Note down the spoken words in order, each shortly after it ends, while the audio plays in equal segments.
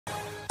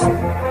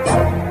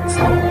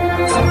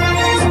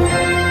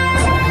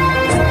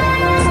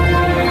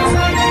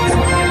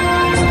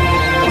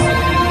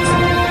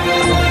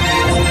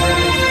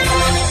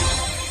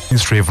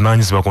Ministry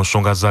evunaanyizibwa ku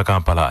nsonga za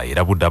Kampala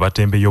erabudde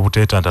abatembeeyi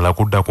obuteetantala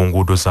kudda ku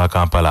nguudo za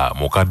Kampala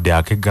mu kadde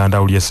ak'egganda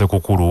lye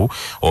Ssekukkulu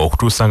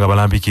okutuusa nga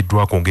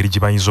balambikiddwa ku ngeri gye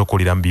bayinza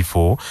okukolera mu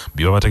bifo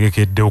bye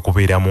babategekedde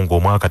okubeeramu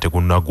ng'omwaka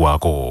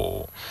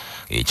tegunnaggwako.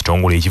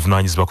 Ekitongole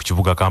ekivunaanyizibwa ku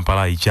kibuga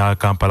Kampala ekya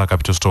Kampala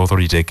Capital City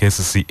Authority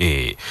KCCA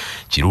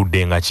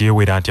kirudde nga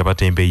kyewera nti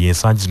abatembeeyi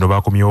ensangi zino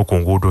bakomyewo ku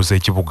nguudo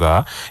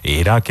z'ekibuga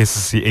era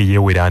KCCA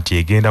yeewera nti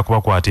egenda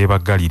kubakwata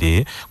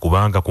ebaggalire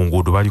kubanga ku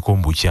nguudo baliko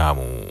mu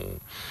bukyamu.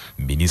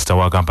 Minisita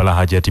wa Kampala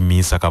Hajati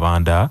Minsa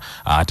Kabanda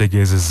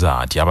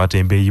ategeezezza nti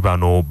abatembeeyi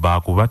bano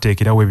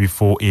baakubateekerawo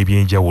ebifo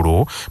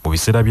eby'enjawulo mu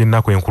biseera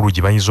by'ennaku enkulu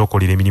gye bayinza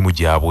okukolera emirimu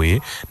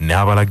gyabwe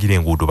n'abalagira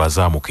enguudo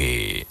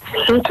bazaamuke.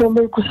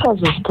 Abatembeeyi ku ssaawa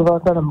zose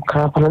tebaagala mu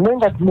Kampala naye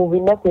nga mu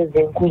binaku ezo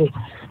enkulu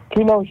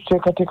tulina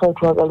okuteekateekawo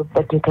twagala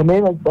okubateeka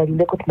naye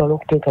balindeko tumale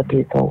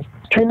okuteekateekawo.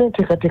 Tulina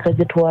enteekateeka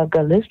gye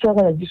twagala naye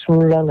sitwagala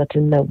gisumulula nga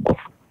tennaggwa.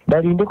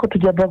 Balindeko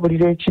tujja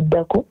babulira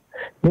ekiddako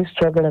naye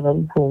sitwagala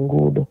babi ku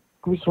nguudo.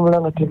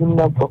 Kubisumula nga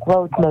tebinnagwa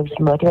kuba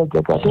tunabisumula ate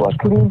bajjaga ate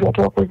watulimbye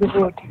ate wakoze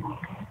bwoti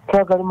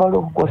twagala mala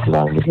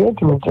okukwasirangirye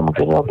nti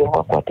mukemukene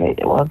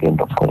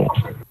wagenda okukola.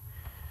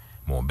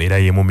 Mu mbeera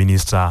y'emu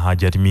Minisita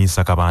Hajati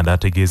Minsa Kabanda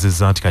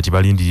ategeezezza nti kati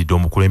balindiridde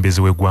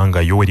omukulembeze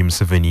w'eggwanga Yoweri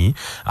Museveni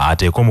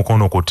ateeka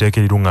omukono ku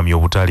tteeka erirungamya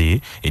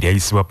obutale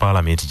eryayisibwa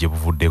Paalamenti gye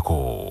buvuddeko.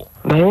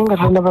 Naye nga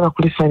tannabala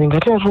kulisaaninga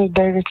ate yatule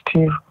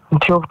directive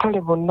nti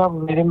obutale bwonna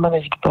bubeere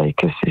managed by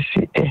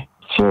KCCA.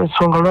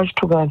 Ensonga lwaki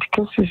tugaa nti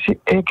KCCA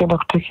egenda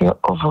kuteekera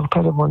ova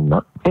obutale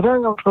bwonna era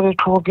nga butubale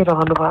twogera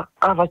bano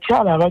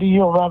abakyala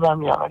abaliyo oba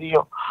abaami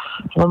abaliyo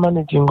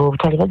abamanaginga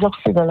obutale bajja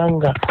kusigala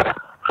nga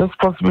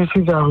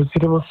responsibility zaabwe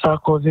ziri mu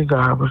saakoozi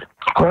zaabwe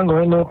kubanga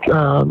balina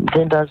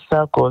vendors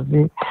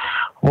saakoozi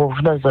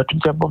obuvunaanyizibwa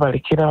tujja bo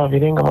balekera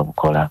babire nga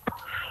babukola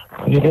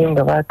babire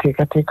nga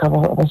bateekateeka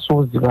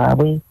abasuubuzi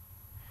baabwe.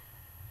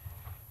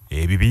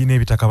 Ebibiina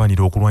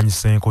ebitakabanira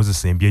okulwanyisa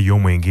enkozesa embi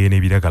ey'omwenge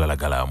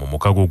n'ebiragalalagala mu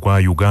mukago gwa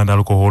Uganda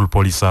Alcohol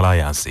Police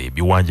Alliance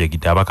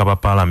biwanjagidde abaka ba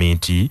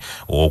Paalamenti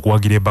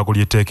okuwagira ebbago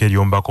ly'etteeka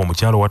ery'omubaka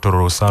omukyalo wa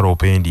Tororo Sarah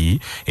Opendi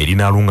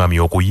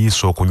erinaalungamya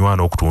okuyiisa okunywa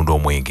n'okutunda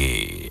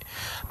omwenge.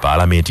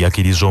 Paalamenti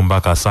yakkiriza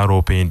omubaka Sarah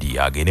Opendi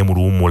agende mu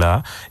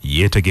luwummula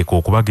yeetegeka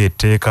okubaga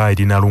etteeka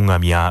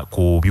erinaalungamya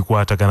ku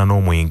bikwatagana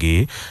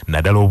n'omwenge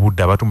naddala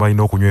obudde abatunda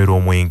balina okunywera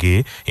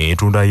omwenge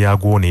entunda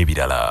yaagwo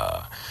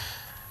n'ebirala.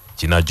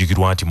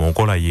 Kinajjukirwa nti mu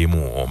nkola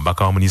y'emu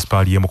omubaka wa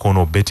munisipaali y'e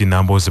Mukono Betty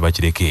Namboze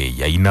Bakireke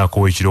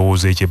yayinako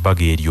ekirowoozo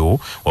eky'ebbaga eryo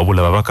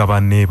wabula babaka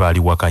banne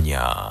baaliwakanya.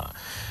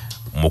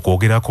 Mu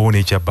kwogerako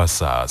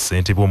n'ekyabasa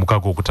ssentebe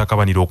omukago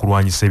okutakabanira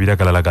okulwanyisa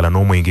ebiragalalagala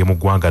n'omwenge mu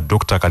ggwanga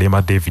Dr.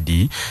 Kalema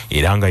David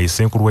era nga ye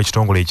ssenkulu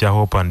w'ekitongole ekya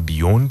Hope and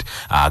Beyond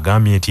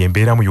agambye nti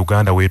embeera mu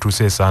Uganda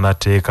weetuuse esaana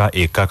tteeka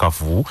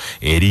ekkakafu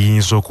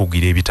eriyinza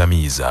okugira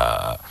ebitamiiza.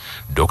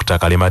 Dr.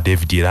 Kalema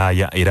David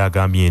era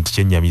agambye nti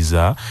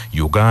kyennyamiza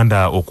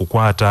Uganda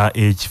okukwata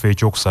ekifo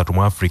ekyokusatu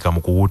mu Africa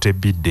mu kuwuuta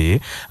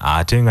ebbidde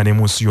ate nga ne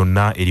mu nsi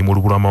yonna eri mu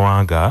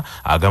lubulama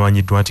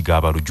agamanyiddwa nti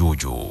gaaba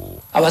lujuuju.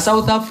 Aba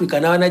South Africa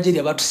n'aba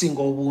Nigeria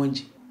batusinga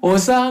obungi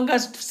osanga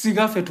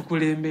tusinga ffe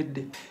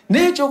tukulembedde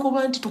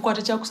n'ekyokuba nti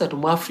tukwata kyakusatu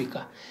mu Africa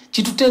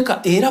kituteeka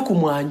era ku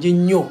mwanje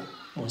nnyo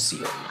mu nsi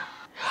yonna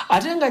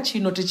ate nga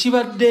kino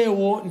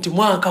tekibaddeewo nti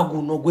mwaka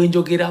guno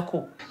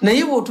gwenjogerako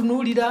naye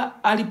bw'otunuulira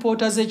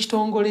alipoota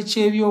z'ekitongole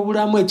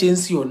ky'ebyobulamu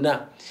eky'ensi yonna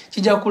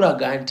kijja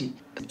kulaga nti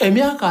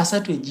emyaka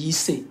 3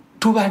 egiyise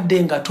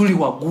tubadde nga tuli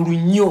waggulu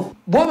nnyo.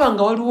 Bw'oba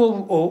nga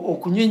waliwo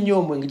okunywa ennyo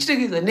omwenge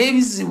kitegeeza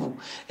n'ebizibu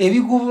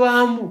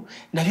ebiguvaamu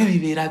nabyo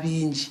bibeera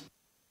bingi.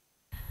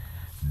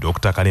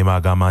 Dr. Kalema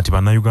agamba nti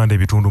bannayuganda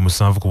ebitundu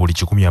 7 ku buli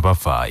 100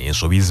 abafa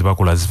ensobi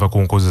zibakola ziva ku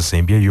nkozesa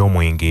embi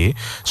ey'omwenge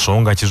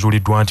so nga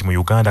kizuuliddwa nti mu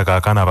Uganda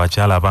kaakano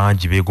abakyala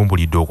bangi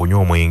beegumbulidde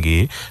okunywa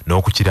omwenge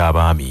n'okukira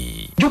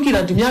abaami.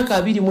 Jjukira nti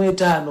myaka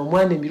 25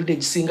 omwana emirundi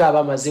egisinga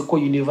abamazeko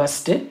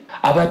university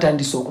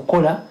abatandise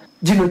okukola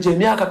gino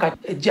gy'emyaka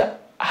ejja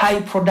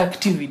high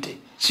productivity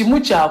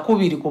kimu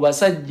kyakubiri ku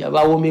basajja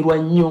bawomerwa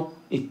nnyo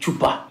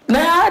echupa.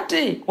 Naye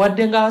ate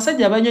wadde nga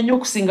abasajja banywa nnyo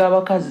okusinga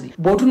abakazi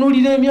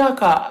bw'otunuulira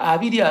emyaka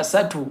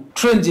 2-3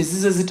 trends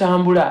ezize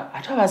zitambula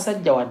ate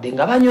abasajja wadde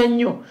nga banywa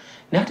nnyo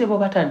naye ate bo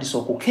batandise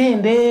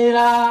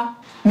okukendeera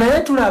naye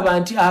tulaba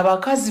nti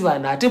abakazi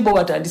bano ate bo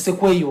batandise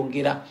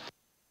kweyongera.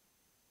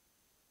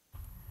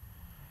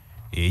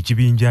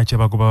 Ekibinja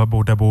ky'abagoba ba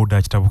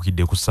bodaboda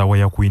kitabukidde ku ssaawa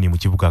ya Queen mu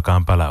kibuga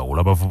Kampala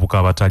olw'abavubuka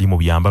abatali mu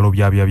byambalo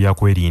byabya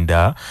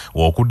byakwerinda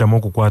okuddamu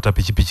okukwata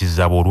pikipiki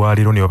zaabwe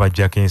olwaleero ne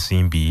babaggyako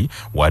ensimbi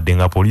wadde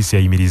nga poliisi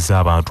yayimiriza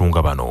abantu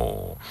nga bano.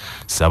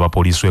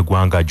 Ssaabapoliisi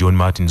w'eggwanga John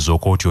Martin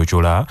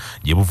Zokotyochola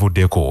gye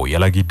buvuddeko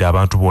yalagidde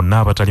abantu bonna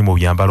abatali mu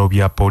byambalo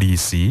bya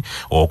poliisi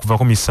okuva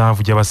ku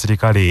 7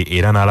 gy'abasirikale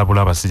era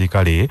n'alabula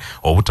abasirikale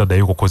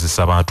obutaddayo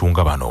kukozesa abantu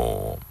nga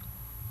bano.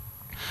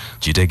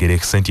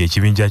 Kitegerekese nti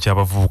ekibinja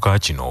ky'abavubuka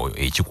kino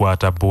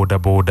ekikwata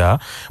bodaboda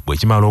bwe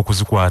kimala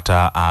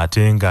okuzikwata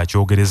ate nga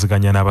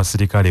kyogerezeganya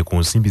n'abasirikale ku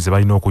nsimbi ze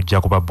balina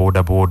okujja ku ba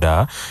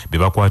bodaboda be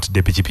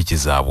bakwatidde pikipiki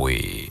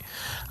zaabwe.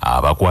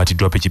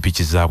 abakwatiddwa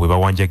pikipiki zaabwe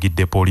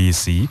bawanjagidde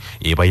poliisi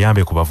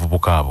ebayambe ku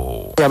bavubuka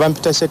abo.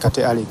 Abampita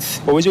Sekate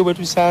Alex obuzibu bwe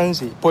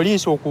tusanze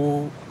poliisi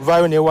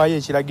okuvaayo newaayo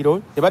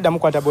ekiragiro tebaddamu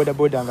kwata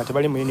bodaboda nga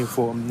tebali mu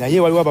uniform naye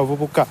waliwo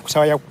abavubuka ku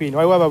ssaawa ya Queen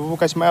waliwo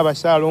abavubuka simanyi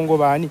abasaalongo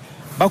baani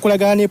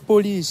bakolagana ne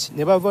poliisi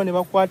ne bavaayo ne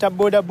bakwata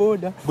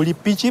bodaboda buli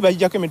piki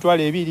bagijjako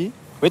emitwalo 2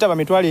 wetaba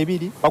mitwalo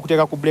 2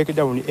 bakuteeka ku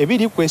breakdown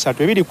 2 ku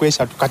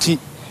 3 kati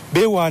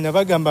bewaana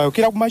bagamba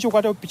okira kumachi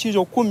okwata piki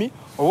zo 10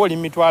 oba oli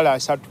mitwalo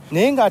 3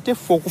 naye ng'ate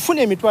ffe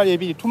okufuna emitwalo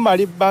 2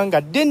 tumala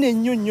ebbanga ddene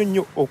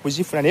nnyo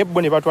okuzifuna naye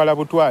bo ne batwala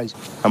butwazi.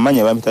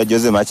 Amanya bampita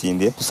Jose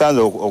Makinde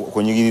tusanze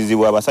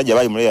okunyigirizibwa abasajja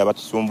bali muleya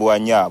batusumbuwa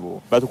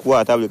nnyabo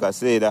batukwata buli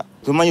kaseera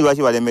tumanyi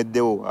lwaki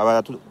balemeddewo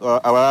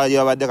abalali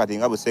babadde kati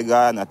nga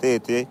Busega na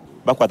Tete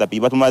bakwata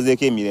piki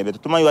batumazeeko emirembe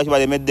tumanyi lwaki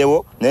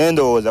balemeddewo naye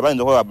ndowooza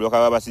bayinza okuba babulooka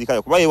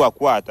b'abasirikale kuba ye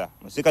wakwata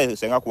omusirikale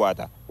senga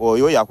kwata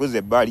oyo yakuza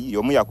ebbali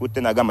y'omu yakutte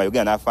n'agamba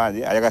yogera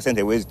n'afanze ayaga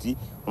ssente bweziti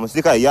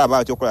omusirikale yaba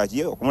atyokola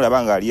ki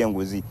okumulaba ng'ali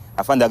enguzi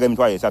afanze aga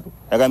emitwalo 3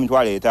 ayaga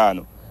emitwalo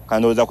 5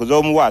 kandowooza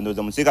kuz'omuwa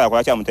ndowooza omusirikale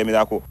akola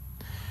kyamutemerako.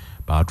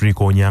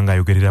 Patrick Onyanga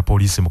ayogerera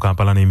poliisi mu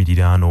Kampala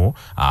n'emiriraano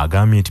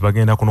agambye nti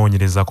bagenda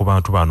kunoonyereza ku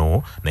bantu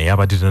bano naye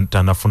abadde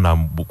tannafuna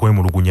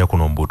kwemulugunya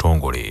kuno mu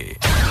butongole.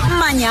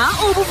 Manya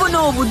obuvuna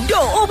obuddo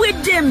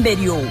obw'eddembe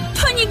lyo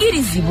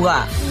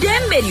tonyigirizibwa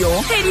ddembe lyo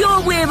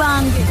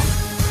ery'obwebange.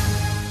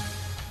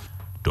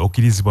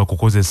 Tokkirizibwa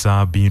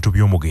kukozesa bintu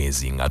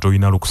by'omugenzi nga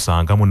tolina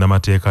lukusanga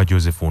munnamateeka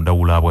Joseph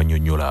Ndawula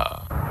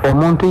bw'annyonnyola.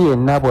 Omuntu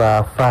yenna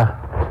bw'afa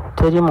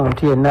teri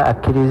muntu yenna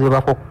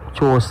akkirizibwa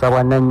kukyusa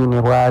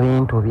bwannannyini bwa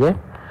bintu bye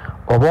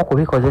oba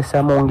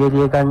okubikozesa mu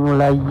ngeri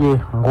eganyula ye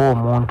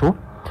ng'omuntu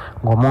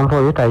ng'omuntu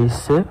oyo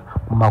tayise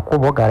mu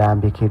makubo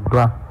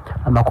galambikiddwa.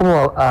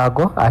 Amakubo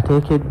ago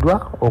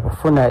ateekeddwa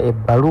okufuna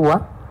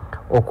ebbaluwa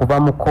okuva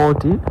mu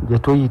kooti gye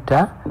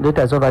tuyita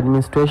letters of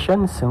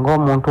administration singa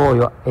omuntu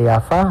oyo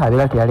eyafa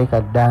abeera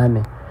teyaleka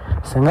ddaame.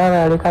 Singa aba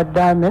yaleka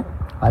ddaame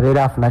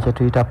abeera afuna kye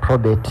tuyita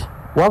probate.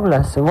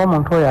 Wabula singa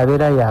omuntu oyo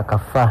abeera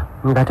yakafa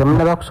nga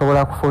temunnaba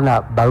kusobola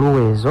kufuna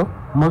bbaluwa ezo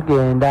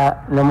mugenda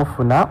ne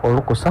mufuna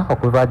olukusa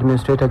okuva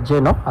administrator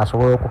general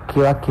asobola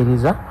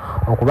okukibakkiriza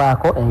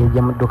okubaako engeri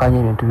gye muddukanya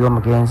ebintu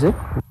by'omugenzi.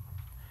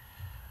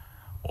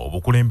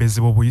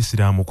 Obukulembeze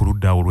bw'Obuyisiraamu ku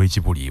ludda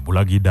olw'Ekibuli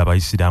bulagidde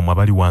Abayisiraamu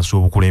abali wansi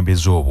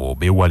obukulembeze obwo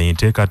beewala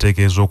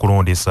enteekateeka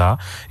ez'okulondesa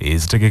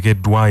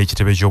ezitegekeddwa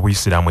ekitebe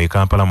ky'Obuyisiraamu e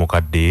Kampala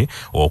mukadde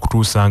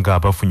okutuusa nga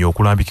bafunye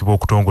okulambikibwa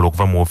okutongola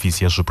okuva mu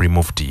ofiisi ya Supreme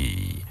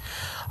Mufti.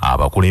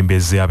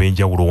 Abakulembeze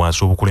ab'enjawulo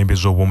wansi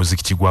obukulembeze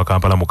obw'omuzikiti gwa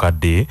Kampala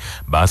mukadde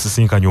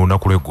baasisinkanye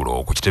olunaku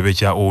lw'eggulo ku kitebe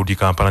kya Old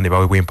Kampala ne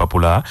baweebwa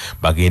empapula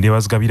bagende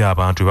bazigabira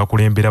abantu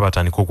bakulembera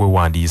batandika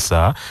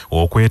okwewandiisa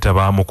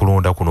okwetaba mu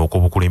kulonda kuno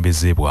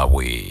okw'obukulembeze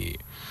bwabwe.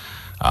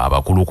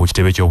 Abakulu ku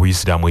kitebe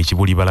ky'Obuyisiraamu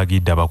ekibuli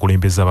balagidde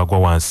abakulembeze abagwa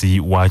wansi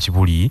wa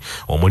kibuli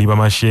omuli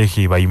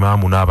bamasheekhe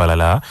bayimaamu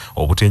n'abalala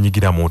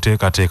obutenyigira mu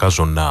nteekateeka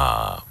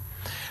zonna.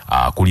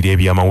 Akulira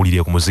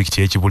ebyamawulire ku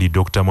muzikiti ekibuli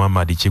Dr.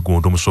 Muhammad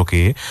Kigundu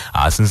Musoke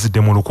asinzidde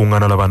mu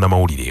lukuŋŋaana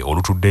lw'abannamawulire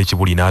olutudde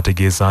ekibuli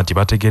n'ategeeza nti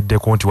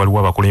bategeddeko nti waliwo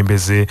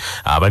abakulembeze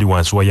abali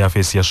wansi wa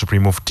yafeesi ya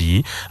Supreme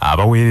Mufti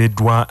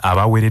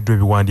abaweereddwa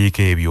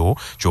ebiwandiiko ebyo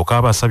kyokka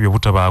abasabye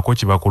obutabaako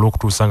kibakola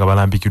okutuusa nga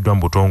balambikiddwa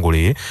mu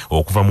butongole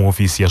okuva mu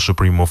ofiisi ya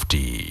Supreme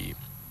Mufti.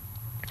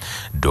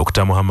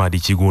 Dr.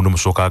 Muhammad Kigundu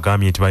Musoka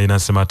agambye nti balina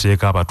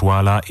ssemateeka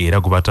abatwala era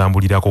gwe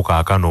batambulirako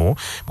kaakano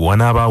bwe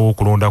wanaabaawo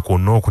okulonda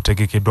kwonna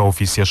okutegekeddwa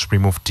ofiisi ya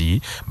Supreme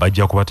Mufti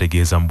bajja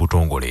kubategeeza mu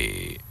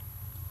butongole.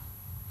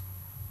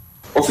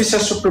 Ofiisi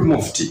ya Supreme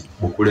Mufti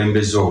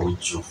bukulembeze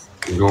obujjuvu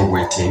era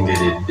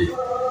obwetengeredde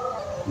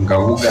nga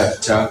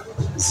bugatta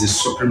zi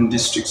Supreme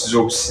Districts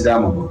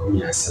z'Obusiraamu mu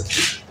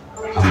 30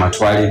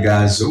 amatwale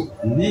gaazo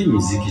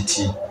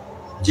n'emizikiti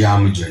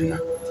gyamu gyonna.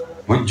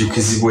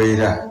 Mujjukizibwa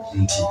era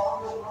nti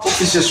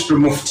Office ya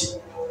Supreme Mufti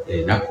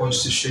na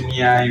constitution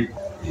yayo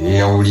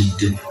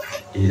eyawulidde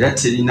era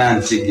terina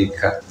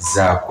ntegeka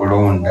za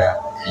kulonda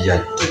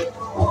yadde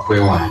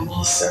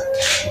okwewandiisa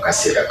mu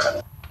kaseera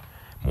kano.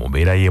 Mu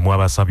mbeera y'emu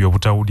abasabye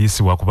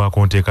obutawuliisibwa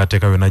kubaako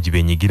nteekateeka yonna gye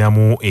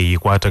beenyigiramu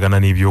ekwatagana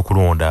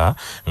n'ebyokulonda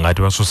nga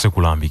tebasose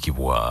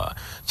kulambikibwa.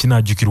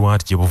 Kinajjukirwa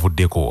nti gye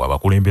buvuddeko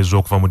abakulembeze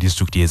okuva mu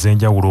disitulikiti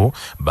ez'enjawulo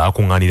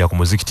baakuŋŋaanira ku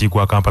muzikiti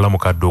gwa Kampala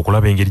mukadde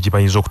okulaba engeri gye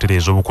bayinza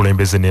okutereeza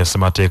obukulembeze ne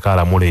ssemateeka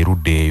alamula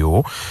erudda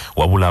eyo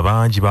wabula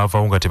bangi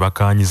baavaawo nga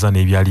tebakkaanyiza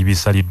n'ebyali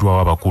bisaliddwawo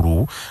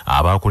abakulu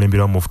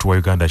abaakulemberwa mu Mufti wa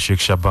Uganda Sheikh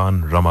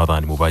Shaban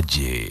Ramadhan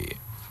Mubajje.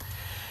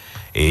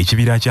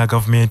 Ekibira kya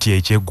gavumenti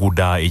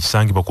ekyegguda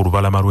ekisangibwa ku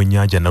lubalama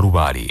lw'ennyanja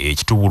Nalubaale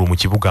ekitubulu mu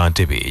kibuga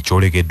Ntebe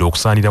ekyolegedde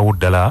okusaanirawo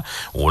ddala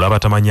olaba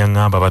tamanya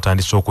ngamba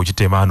batandise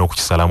okukitema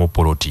n'okukisalamu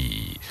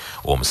poloti.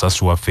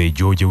 Omusasi waffe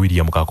George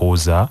William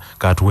Kakooza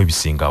katuwa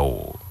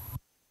ebisingawo.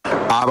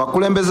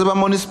 Abakulembeze ba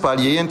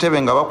municipali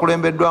y'Entebbe nga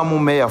bakulembeddwamu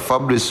Mayor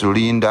Fabrice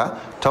Lulinda,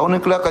 Town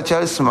Clerk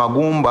Charles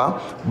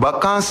Magumba,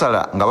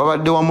 bakansala nga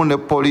babadde wamu ne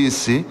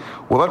poliisi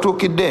we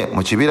batuukidde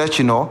mu kibira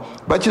kino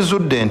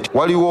bakizudde nti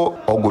waliwo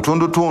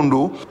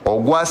ogutundutundu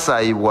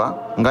ogwasaayibwa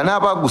nga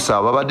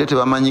n'abagusaba babadde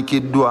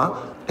tebamanyikiddwa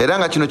era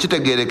nga kino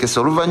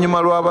kitegeerekesa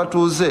oluvannyuma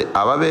lw'abatuuze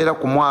ababeera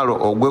ku mwalo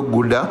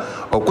ogw'egguda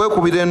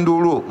okwekubira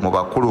enduulu mu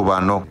bakulu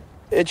bano.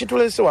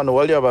 Ekitulese wano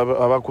wali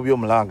abakubye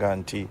omulanga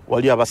nti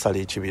wali abasala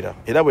ekibira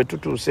era bwe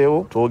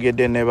tutuuseewo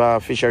twogedde ne ba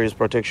Fisheries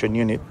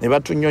Protection Unit ne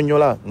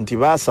batunyonnyola nti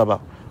baasaba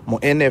mu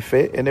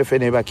NFA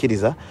ne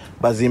bakkiriza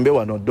bazimbe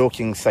wano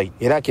docking site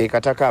era ke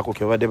kataka ako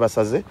ke badde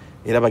basaze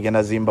era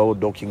bagenda zimbawo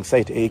docking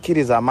site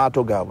ekkiriza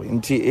amaato gaabwe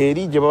nti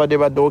eri gye babadde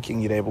ba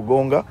dockingira e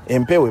Bugonga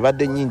empewo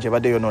ebadde nnyingi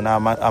ebadde yonoona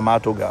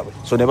amaato gaabwe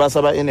so ne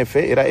basaba NFA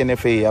era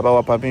NFA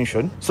yabawa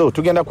permission so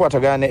tugenda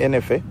kukwatagana ne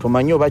NFA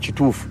tumanye oba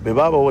kituufu bwe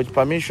babawa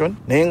permission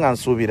naye nga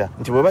nsuubira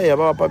nti bwe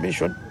yabawa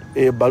permission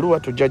baluwa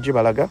tujja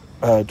gibalaga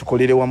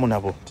tukolere wamu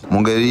nabo.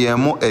 Mu ngeri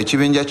y'emu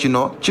ekibinja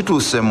kino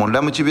kituuse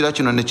munda mu kibira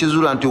kino ne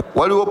kizuula nti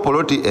waliwo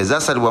poloti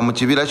ezaasalibwa mu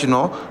kibira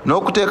kino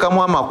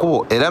n'okuteekamu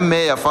amakubo era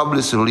Meeya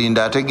Fabrice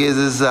Lulinda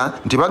ategeezezza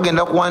nti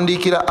bagenda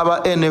kuwandiikira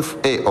aba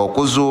NFA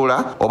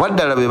okuzuula oba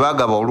ddala be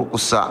baagaba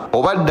olukusa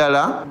oba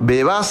ddala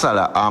be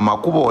baasala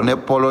amakubo ne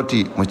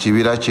poloti mu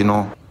kibira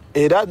kino.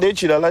 Era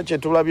n'ekirala kye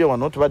tulabye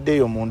wano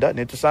tubaddeeyo munda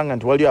ne tusanga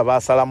nti waliwo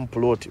abaasalamu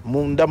poloti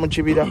munda mu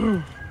kibira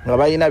nga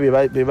balina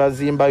be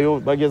bazimbayo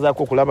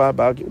bagezaako okulaba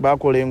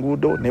bakola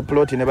enguudo ne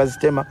ploti ne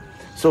bazitema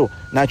so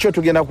nakyo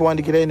tugenda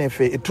kuwandikira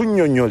NFA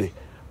tunnyonnyole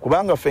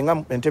kubanga ffe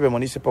nga Entebbe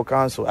Municipal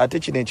Council ate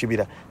kino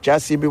ekibira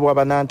kyasimbibwa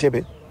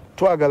bannantebe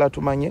twagala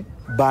tumanye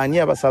baani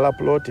abasala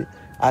ploti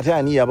ate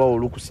ani yabawa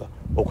olukusa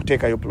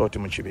okuteekayo ploti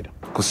mu kibira.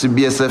 Ku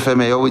CBS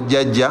FM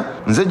ey'obujjajja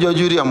nze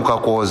George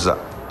Mukakooza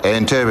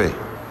Entebbe.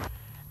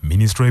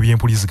 Minisitule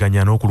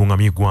y'ebyempuliziganya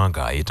n'okulungamya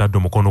eggwanga etadde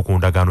omukono ku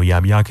ndagaano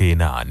ya myaka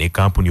 4 ne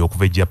kampuni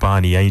okuva e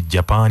Japan ya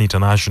Japan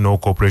International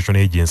Cooperation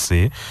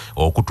Agency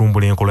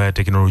okutumbula enkola ya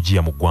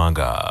tekinologiya mu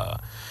ggwanga.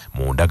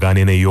 Mu ndagaano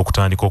eno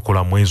ey'okutandika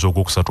okukola mwezi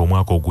ogwokusatu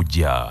omwaka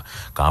ogujja,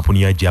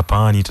 kampuni ya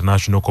Japan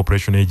International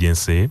Cooperation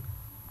Agency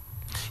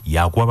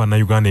yakuwa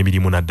bannayuganda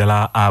emirimu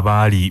naddala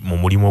abaali mu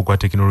mulimu ogwa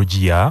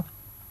tekinologiya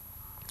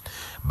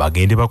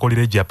bagende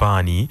bakolere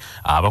Japani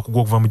abakugu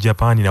okuva mu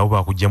Japani nabo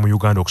bakujja mu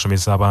Uganda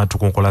okusomesa abantu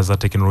ku nkola za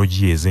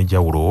tekinologiya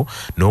ez'enjawulo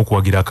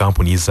n'okuwagira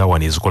kampuni za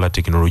wano ezikola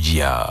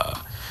tekinologiya.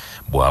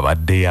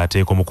 Bw'abadde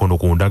ateeka omukono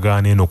ku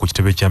ndagaano eno ku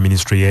kitebe kya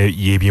minisitule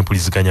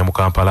y'ebyempuliziganya mu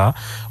Kampala,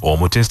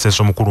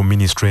 omutesitesi omukulu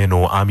minisitule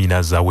eno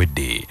Amina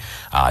Zawedde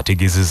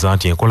ategeezezza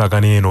nti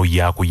enkolagano eno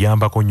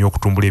yakuyambako nnyo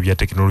okutumbula ebya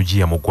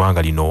tekinologiya mu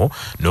ggwanga lino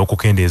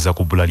n'okukendeeza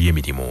ku bbula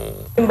ly'emirimu.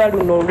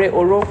 Luno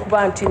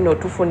olw'okuba nti nno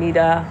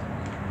tufunira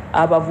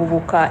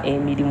abavubuka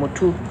emirimu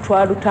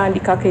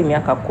twalutandikako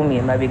emyaka 10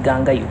 emabega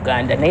nga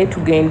Uganda naye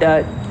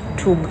tugenda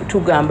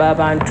tugamba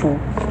abantu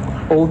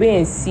oba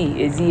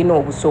ensi ezirina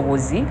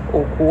obusobozi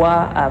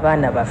okuwa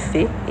abaana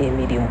baffe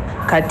emirimu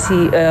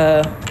kati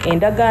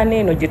endagaano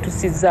eno gye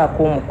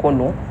tusizzaako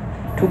omukono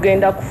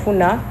tugenda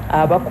kufuna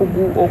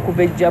abakugu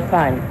okuva e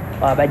Japan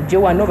abajje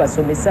wano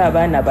basomese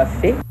abaana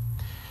baffe.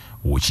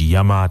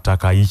 Uchiyama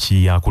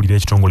Takaichi akulira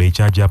ekitongole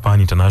ekya Japan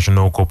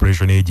International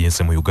Cooperation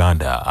Agency mu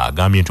Uganda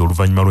agambye nti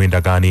oluvannyuma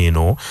lw'endagaano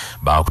eno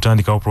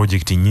baakutandikawo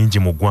pulojekiti nnyingi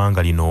mu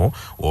ggwanga lino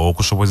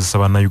okusobozesa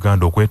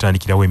bannayuganda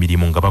okwetandikirawo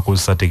emirimu nga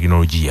bakozesa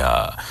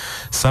tekinologiya.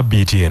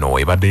 Sabbiiti eno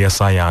ebadde ya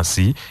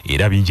saayansi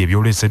era bingi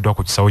ebyoleseddwa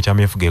ku kisawo kya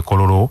meefuga e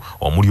Kololo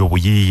omuli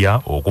obuyiiya,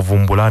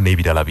 okuvumbula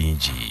n'ebirala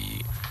bingi.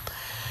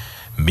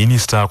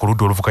 Minisita ku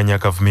ludda oluvuganya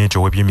gavumenti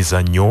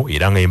ow'ebyemizannyo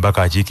era nga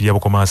embaka akiikirira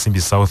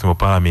Bukomansimbi South mu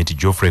Parliament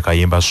Geoffrey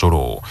Kayemba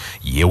Solo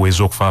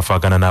yeeweza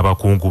okufaafaagana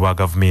n'abakungu ba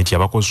gavumenti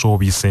abakozesa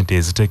obubi ssente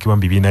eziteekebwa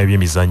mu bibiina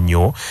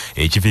by'emizannyo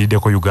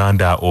ekiviiriddeko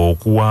Uganda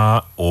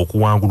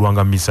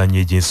okuwangulwanga mu mizannyo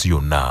egy'ensi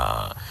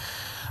yonna.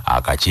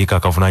 Akakiiko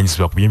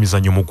akavunaanyizibwa ku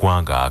by'emizannyo mu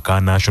ggwanga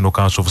ka National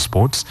Council of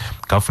Sports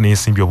kafuna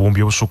ensimbi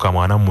obuwumbi obusukka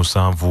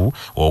 47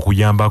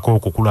 okuyambako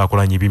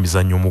okukulaakulanya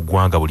eby'emizannyo mu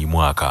ggwanga buli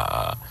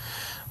mwaka.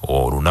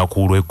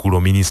 Olunaku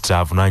lw'eggulo minisita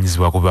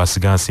avunaanyizibwa ku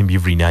basiga nsimbi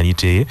Evelyn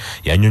Anite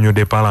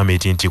yannyonnyodde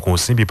Paalamenti nti ku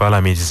nsimbi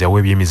Paalamenti zawa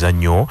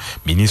ebyemizannyo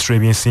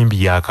Minisitule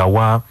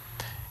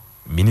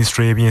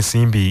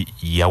y'ebyensimbi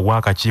yawa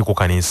akakiiko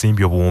kano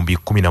ensimbi obuwumbi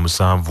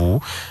 17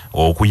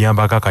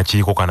 okuyambako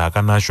akakiiko kano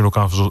aka National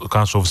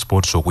Council of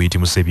Sports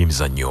okuyitimusa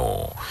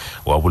ebyemizannyo.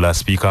 Wabula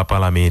Sipiika wa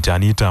Paalamenti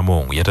Anita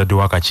Among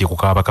yataddewo akakiiko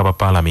k'ababaka ba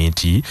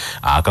Paalamenti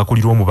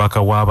akakulirwa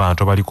omubaka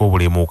w'abantu abaliko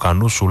obulemu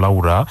Kanusu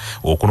Laura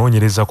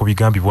okunoonyereza ku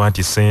bigambibwa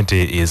nti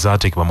ssente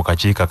ezaateekebwa mu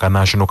kakiiko ka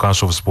National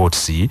Council of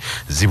Sports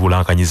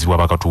zibulankanyizibwa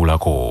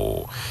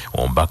bakatuulako.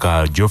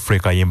 Omubaka Geoffrey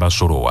Kayemba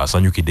Solo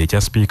asanyukidde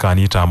ekya Sipiika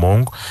Anita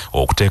Among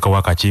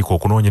okuteekawo akakiiko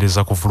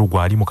okunoonyereza ku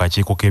vulugu ali mu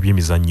kakiiko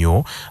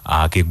k'ebyemizannyo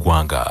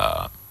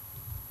ak'eggwanga.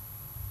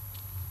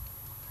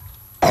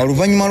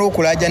 Oluvannyuma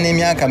lw'okulaaja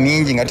n'emyaka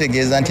mingi nga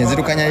tutegeeza nti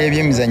enzirukanya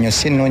y'ebyemizannyo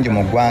si nnungi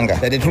mu ggwanga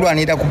ddala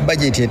tulwanira ku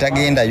bajeti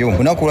etagendayo.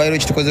 Lunaku lwaleero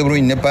kitukoze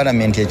bulungi ne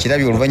Paalamenti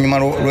ekirabye oluvannyuma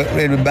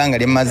lw'ebbanga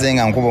ly'emmaze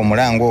nga nkuba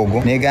omulango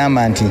ogwo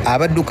n'egamba nti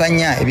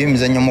abaddukanya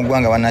ebyemizannyo mu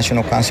ggwanga ba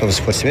National Council of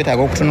Sports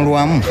beetaaga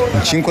okutunulwamu.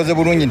 Kinkoze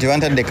bulungi nti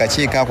bantadde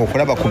kakiiko ako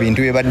okulaba ku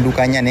bintu bye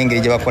baddukanya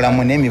n'engeri gye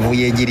bakolamu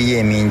n'emivuyo egiriyo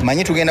emingi.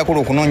 Manyi tugenda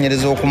kola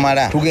okunoonyereza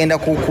okumala, tugenda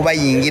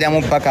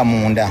kubayingiramu paka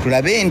munda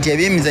tulabe nti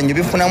ebyemizannyo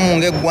bifunamu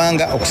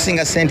ng'eggwanga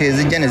okusinga ssente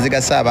ezijja ne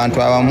zigasa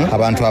abantu abamu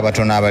abantu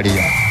abatono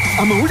abaliyo.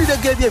 Amawulire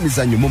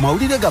g'ebyemizannyo mu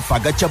mawulire gaffe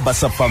agakya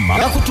basafama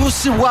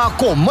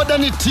gakutuusibwako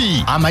Modern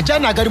Tea,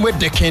 amajani agalimu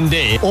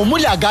eddekende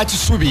omuli aga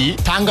kisubi,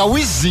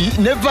 tangawizi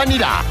ne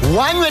vanira.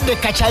 Wanywedde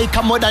kacayi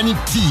ka Modern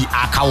Tea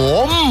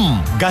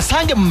akawoomu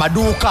gasange mu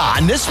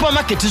maduuka ne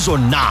supermarket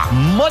zonna.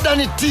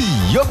 Modern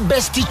Tea, your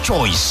best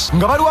choice.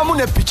 Nga bali wamu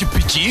ne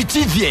pikipiki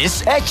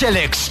TVS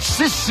HLX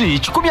CC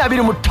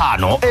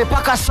 125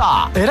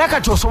 epakasa. Era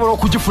kati osobola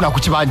okugifuna ku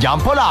kibanja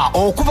mpola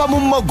okuva mu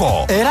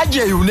Mogo era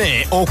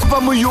gyeyune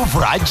okuva mu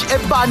Yuvraj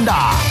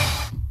ebanda.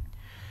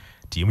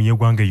 Tiimu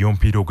y'eggwanga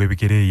ey'omupiira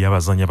ogw'ebigere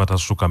y'abazannyi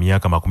abatasuka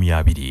myaka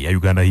 20 ya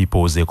Uganda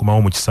Hippos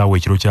ekomawo mu kisaawe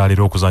ekiro kya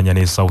leero okuzannya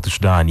ne South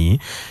Sudan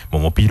mu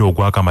mupiira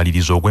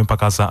ogw'akamalirizo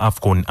ogw'empaka za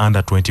AFCON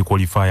Under 20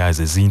 qualifiers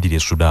ezindira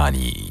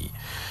Sudaani.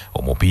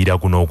 Omupiira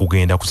guno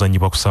okugenda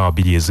kuzannyibwa ku ssaawa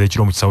 2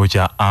 ez'ekiro mu kisaawe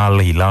kya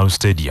Al Hilal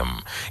Stadium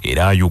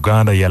era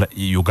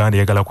Uganda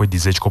yagala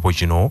kweddiza ekikopo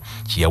kino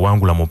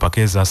kyeyawangula mu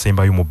mpaka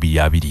ezaasembayo mu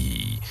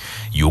 2.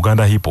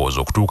 Uganda Hippos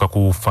okutuuka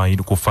ku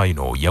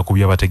final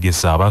yakubye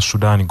abategesa aba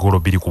Sudan golo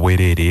 2 ku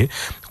bwereere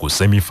ku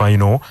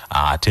semi-final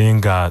ate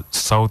nga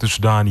South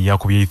Sudan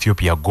yakubye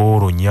Ethiopia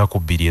golo 4 ku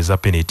 2 eza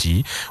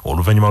penalty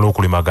oluvannyuma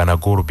lw'okulemagana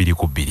golo 2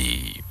 ku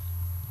 2.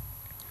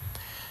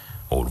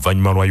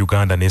 Oluvannyuma lwa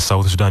Uganda ne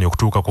South Sudan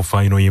okutuuka ku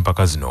final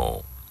y'empaka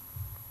zino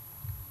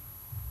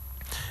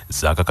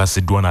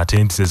zakakasiddwa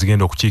nate nti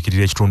zigenda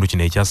okukiikirira ekitundu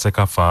kino ekya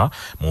Sekafa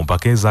mu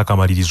mpaka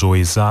ez'akamalirizo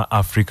eza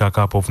Africa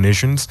Cup of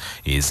Nations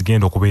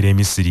ezigenda okubeera e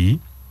Misiri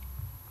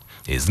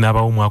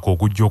ezinaabawo omwaka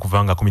ogujja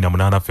okuva nga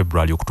 18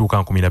 February okutuuka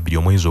 12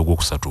 omwezi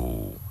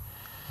ogwokusatu.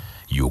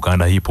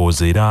 Uganda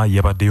Hippos era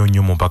yabaddeyo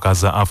nnyo mu mpaka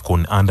za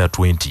AFCON Under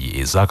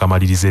 20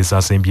 ez'akamalirizo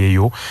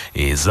ezasembyeyo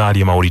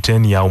ezaali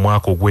Mauritania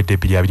omwaka ogwedde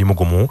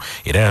 2021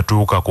 era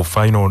yatuuka ku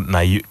final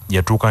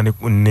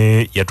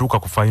yatuuka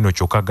ku final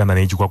kyokka Ghana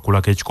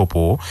n'egikwakulako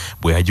ekikopo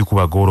bwe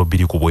yagikuba golo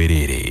 2 ku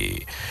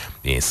bwereere.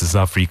 Ensi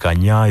za Africa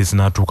 4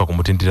 ezinaatuuka ku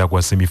mutendera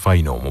gwa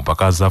semi-final mu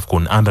mpaka za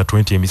AFCON Under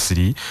 20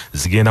 emisiri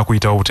zigenda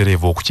kuyitawo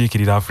obutereevu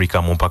okukiikirira Africa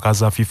mu mpaka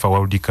za FIFA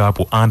World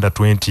Cup Under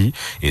 20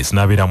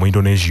 ezinabeera mu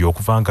Indonesia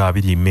okuva nga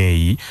 2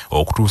 May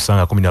okutuusa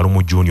nga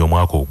 11 June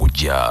omwaka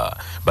ogujja.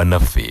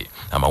 Bannaffe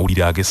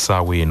amawulire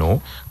ag'essaawa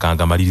eno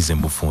kangamalirize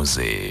mu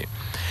bufunze.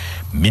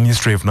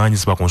 Ministry of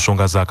Nanyisibwa ku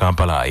nsonga za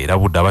Kampala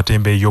erabudde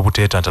abatembeeyi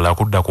obuteetantala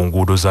kudda ku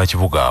nguudo za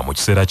kibuga mu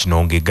kiseera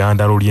kino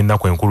ng'eggandalo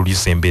ly'ennaku enkulu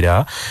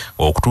lisembera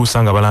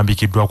okutuusa nga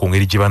balambikiddwa ku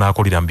ngeri gye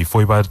banaakolera mu bifo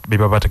bye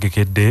baba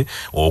bategekedde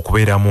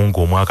okubeeramu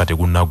ng'omwaka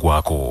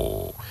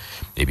tegunnagwako.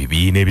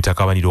 Ebibiina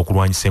ebitakabanira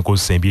okulwanyisa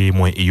enkozesa embi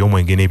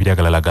ey'omwenge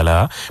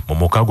n'ebiragalalagala mu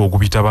mukago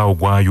ogubitabawo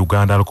gwa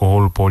Uganda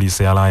Alcohol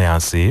Policy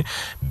Alliance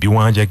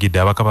biwanjagidde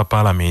abaka ba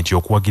paalamenti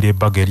okuwagira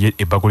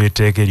ebbago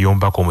ly'etteeka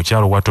ery'omubaka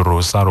omukyalo wa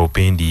Tororo Saro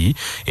Pendi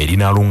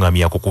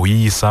erinaalungamya ku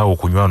kuyiisa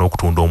okunywa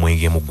n'okutunda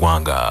omwenge mu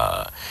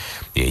ggwanga.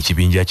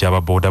 Ekibinja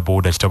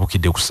ky'ababodaboda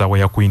kitabukidde ku ssaawa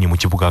ya Queen mu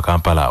kibuga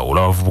Kampala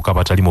olw'abavubuka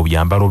batali mu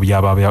byambalo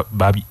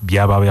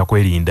by'aba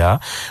kwerinda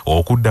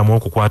okuddamu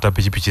okukwata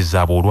pikipiki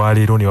zaabwe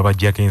olwaleero ne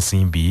babaggyako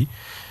ensimbi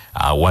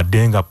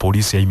wadde nga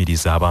poliisi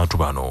yayimiriza abantu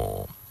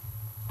bano.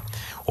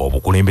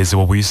 Obukulembeze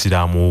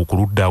bw'Obuyisiraamu ku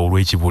ludda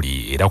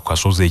olw'ekibuli era ku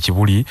kasozi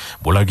ekibuli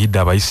bulagidde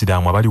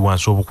Abayisiraamu abali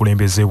wansi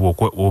obukulembeze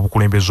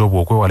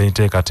obwo okwewala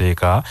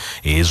enteekateeka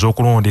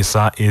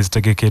ez'okulondesa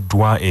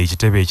ezitegekeddwa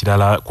ekitebe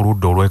ekirala ku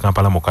ludda olw'e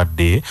Kampala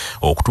mukadde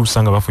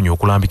okutuusa nga bafunye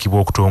okulambikibwa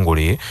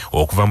okutongole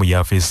okuva mu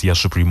yafeesi ya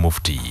Supreme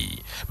Mufti.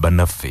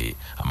 Bannaffe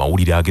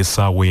amawulire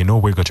ag'essaawa eno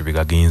bwe gatyo bye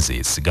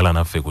gagenze. Sigala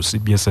naffe ku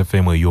CBS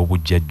FM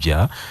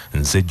ey'obujjajja.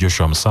 Nze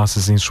Joshua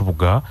Musaasizi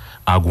Nsubuga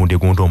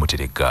agundegunde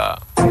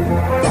omutereka.